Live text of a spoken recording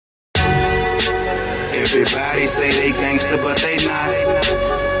Everybody say they gangster, but they not.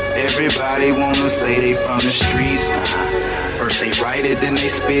 Everybody wanna say they from the streets, nah. First they write it, then they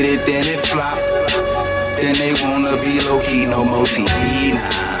spit it, then it flop. Then they wanna be low-key, no more TV,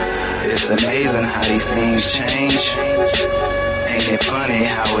 nah. It's amazing how these things change. Ain't it funny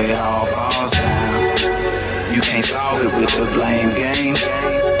how it all falls down? You can't solve it with the blame game.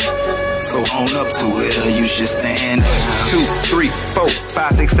 So own up to it, or you should stand down. 2, 3, 4,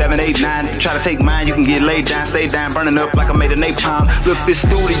 5, 6, 7, 8, 9. Try to take mine, you can get laid down, stay down, burning up like I made a napalm. Look, this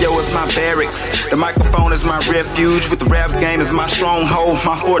studio is my barracks. The microphone is my refuge. With the rap game is my stronghold.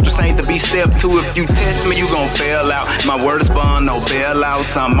 My fortress ain't to be stepped to. If you test me, you gon' fail out. My word is bond, no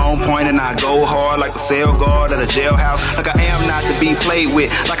bailouts. I'm on point and I go hard like a cell guard at a jailhouse. Like I am not to be played with,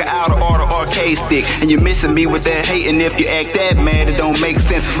 like an outer order arcade stick. And you're missing me with that hate. And if you act that mad, it don't make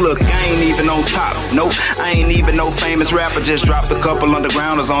sense. Cause look, I ain't even on top, nope. I ain't even no famous rapper. Just dropped a couple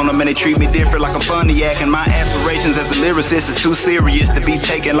undergrounders on them and they treat me different like I'm Funniac. And my aspirations as a lyricist is too serious to be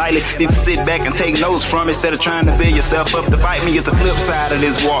taken lightly. Need to sit back and take notes from it instead of trying to build yourself up to fight me. It's the flip side of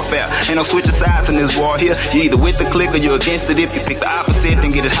this warfare. Ain't no switching sides in this war here. You either with the click or you're against it. If you pick the opposite,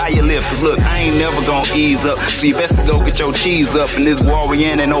 then get it how you live. Cause look, I ain't never gonna ease up, so you best to go get your cheese up. In this war we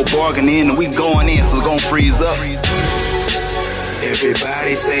in, ain't no bargaining, and we going in, so it's gonna freeze up.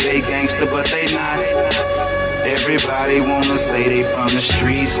 Everybody say they gangster, but they not. Everybody wanna say they from the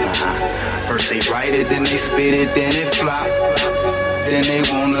streets, nah. First they write it, then they spit it, then it flop. Then they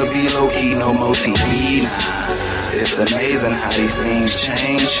wanna be low-key, no more TV, nah. It's amazing how these things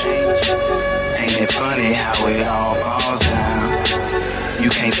change. Ain't it funny how it all falls down? You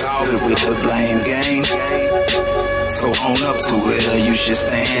can't solve it with the blame game. So own up to it, or you should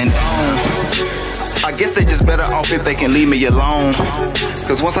stand down. I guess they just better off if they can leave me alone.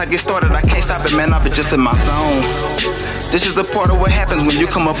 Cause once I get started, I can't stop it, man, I'll be just in my zone. This is a part of what happens when you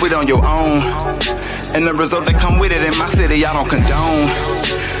come up with it on your own. And the result that come with it in my city, I don't condone.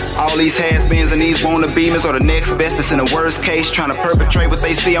 All these has-beens and these wanna-beamers are the next best. It's in the worst case, trying to perpetrate what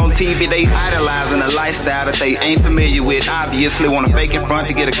they see on TV. They idolizing a lifestyle that they ain't familiar with. Obviously wanna fake in front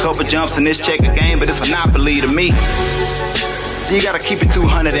to get a couple jumps in this checker game, but it's monopoly to me. So you gotta keep it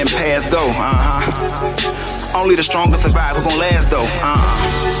 200 and pass go, Only the strongest survive, who gon' last though,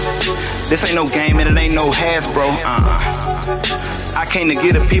 This ain't no game and it ain't no Hasbro, I came to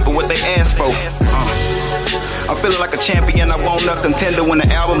give the people what they asked for, I'm feeling like a champion, I want a contender when the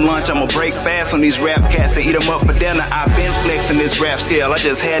album launch. I'ma break fast on these rap cats and eat them up for dinner. I've been flexing this rap scale, I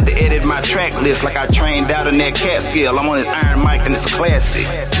just had to edit my track list like I trained out in that cat skill. I'm on this iron mic and it's a classic.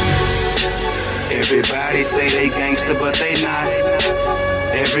 Everybody say they gangster, but they not.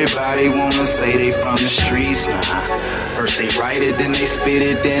 Everybody wanna say they from the streets, nah. First they write it, then they spit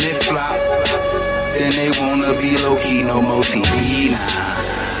it, then it flop. Then they wanna be low-key, no more TV,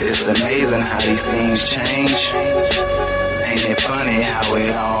 nah. It's amazing how these things change. Ain't it funny how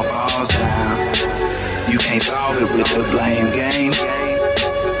it all falls down? You can't solve it with the blame game.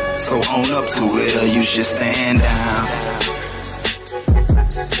 So own up to it, or you should stand down.